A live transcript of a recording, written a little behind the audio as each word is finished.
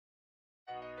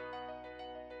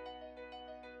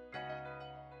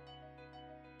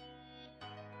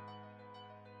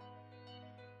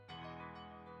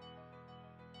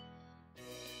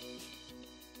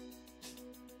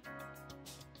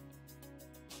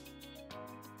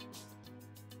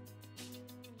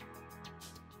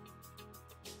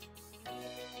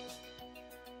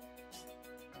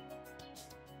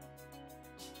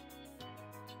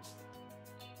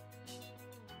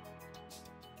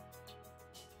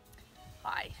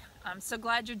Hi, I'm so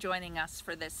glad you're joining us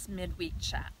for this midweek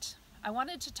chat. I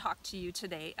wanted to talk to you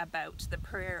today about the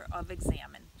prayer of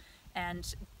examine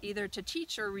and either to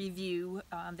teach or review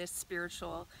this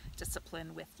spiritual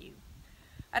discipline with you.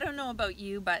 I don't know about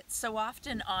you, but so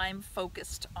often I'm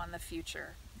focused on the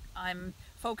future. I'm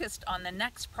focused on the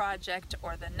next project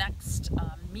or the next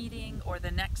meeting or the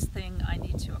next thing I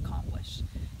need to accomplish.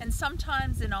 And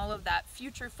sometimes in all of that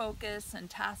future focus and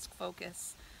task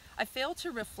focus, I fail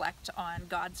to reflect on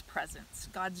God's presence,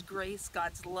 God's grace,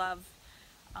 God's love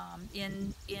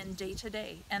in day to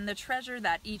day, and the treasure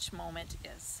that each moment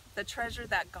is, the treasure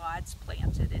that God's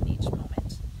planted in each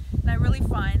moment. And I really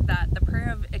find that the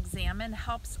prayer of examine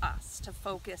helps us to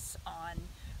focus on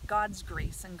God's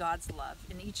grace and God's love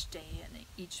in each day and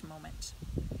each moment.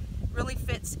 It really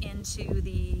fits into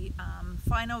the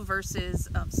final verses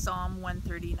of Psalm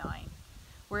 139.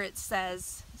 Where it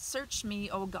says, "Search me,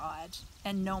 O God,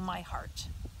 and know my heart.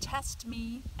 Test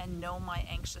me and know my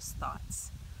anxious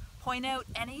thoughts. Point out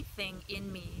anything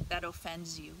in me that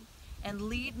offends you, and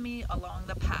lead me along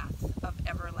the path of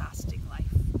everlasting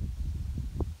life."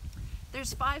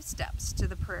 There's 5 steps to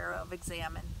the prayer of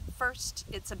examine. First,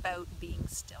 it's about being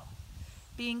still.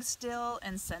 Being still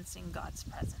and sensing God's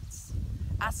presence.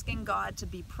 Asking God to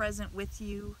be present with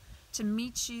you, to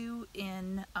meet you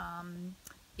in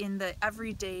the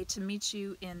everyday, to meet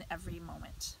you in every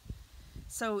moment.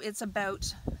 So it's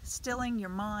about stilling your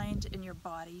mind and your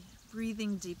body,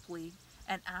 breathing deeply,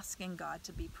 and asking God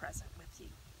to be present with you.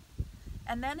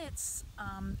 And then it's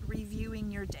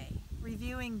reviewing your day,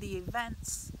 reviewing the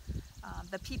events,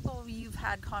 the people you've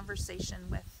had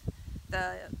conversation with,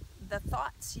 the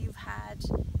thoughts you've had,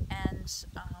 and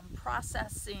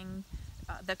processing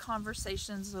the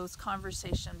conversations, those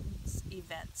conversations,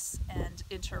 events, and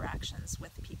interactions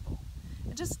with people.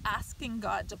 And just asking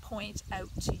God to point out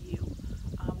to you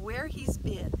where He's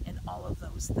been in all of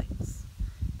those things.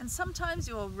 And sometimes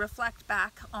you'll reflect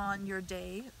back on your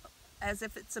day as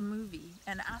if it's a movie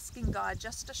and asking God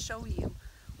just to show you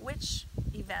which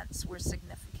events were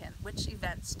significant, which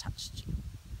events touched you.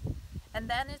 And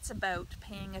then it's about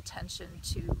paying attention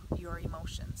to your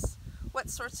emotions. What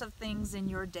sorts of things in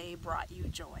your day brought you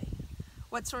joy?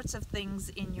 What sorts of things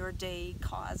in your day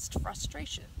caused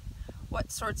frustration?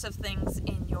 What sorts of things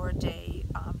in your day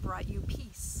brought you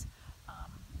peace?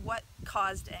 What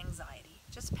caused anxiety?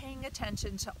 Just paying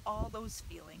attention to all those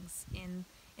feelings in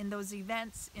those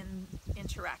events, in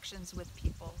interactions with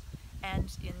people,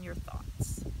 and in your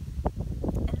thoughts.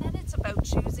 And then it's about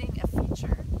choosing a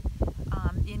feature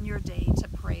in your day to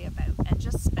pray about and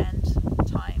just spend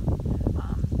time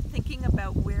thinking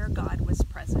about where God was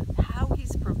present, how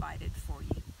He's provided for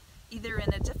you, either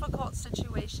in a difficult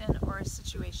situation or a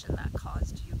situation that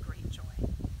caused you great joy.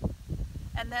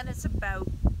 And then it's about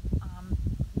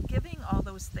giving all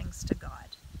those things to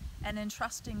God and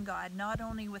entrusting God not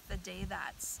only with the day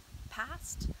that's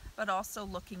past, but also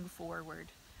looking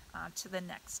forward to the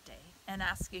next day and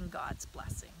asking God's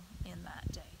blessing in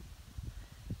that day.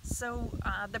 So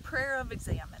the prayer of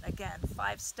examine, again,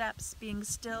 5 steps: being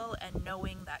still and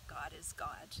knowing that God is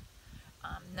God.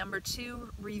 Number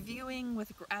 2, reviewing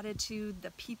with gratitude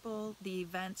the people, the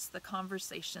events, the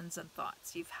conversations and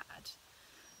thoughts you've had.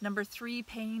 Number 3,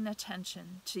 paying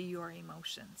attention to your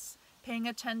emotions, paying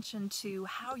attention to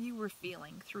how you were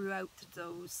feeling throughout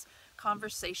those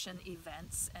conversation,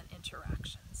 events, and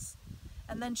interactions.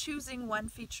 And then choosing one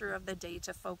feature of the day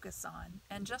to focus on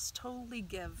and just totally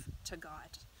give to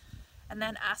God. And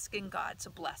then asking God to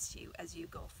bless you as you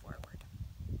go forward.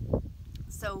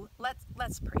 So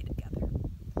let's pray together.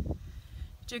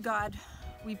 Dear God,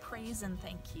 we praise and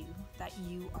thank you that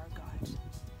you are God.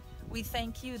 We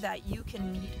thank you that you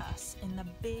can meet us in the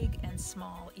big and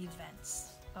small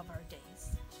events of our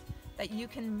days, that you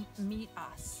can meet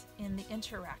us in the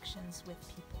interactions with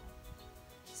people.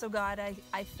 So God,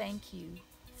 I thank you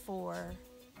for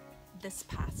this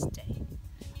past day.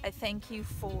 I thank you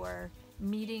for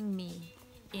meeting me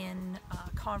in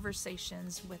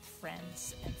conversations with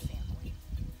friends and family,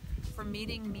 for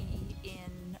meeting me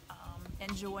in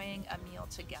enjoying a meal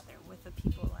together with the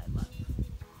people I love,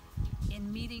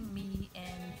 in meeting me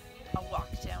in a walk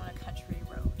down a country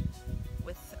road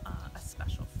with a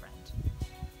special friend.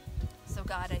 So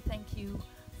God, I thank you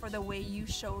for the way you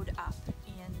showed up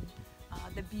in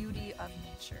the beauty of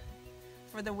nature,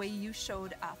 for the way you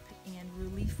showed up in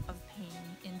relief of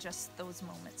pain in just those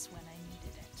moments when I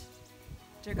needed it.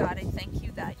 Dear God, I thank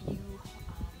you that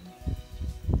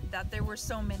that there were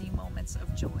so many moments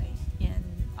of joy in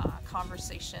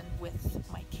conversation with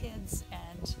my kids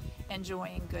and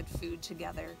enjoying good food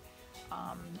together,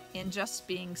 in just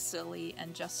being silly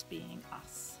and just being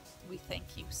us. We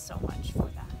thank you so much for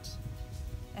that.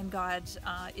 God,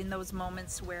 in those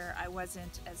moments where I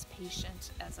wasn't as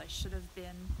patient as I should have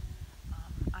been,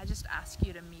 I just ask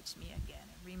you to meet me again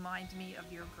and remind me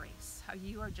of your grace, how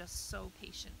you are just so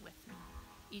patient with me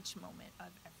each moment of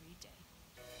every day.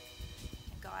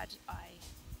 And God,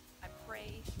 I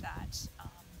pray that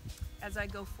as I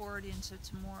go forward into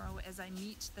tomorrow, as I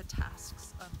meet the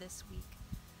tasks of this week,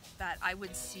 that I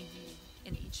would see you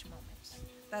in each moment,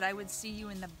 that I would see you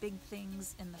in the big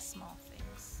things, in the small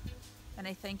things. And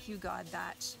I thank you, God,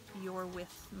 that you're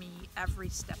with me every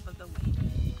step of the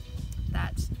way,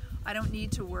 that I don't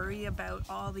need to worry about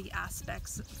all the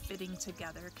aspects fitting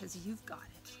together because you've got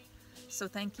it. So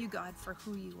thank you, God, for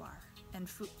who you are and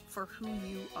for who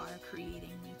you are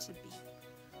creating me to be.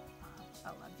 I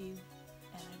love you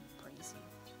and I praise you.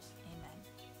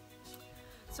 Amen.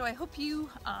 So I hope you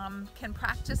can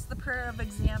practice the prayer of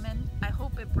examine. I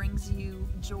hope it brings you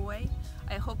joy.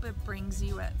 I hope it brings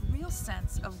you a real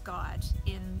sense of God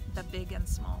in the big and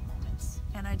small moments.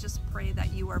 And I just pray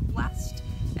that you are blessed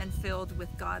and filled with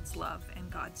God's love and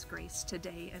God's grace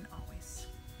today and always.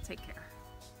 Take care.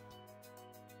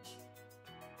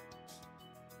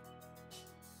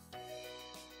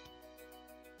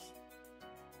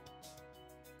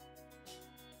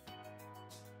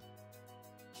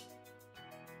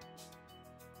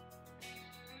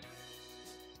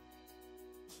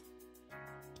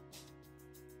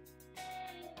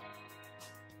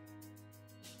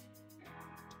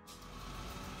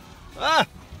 Ah!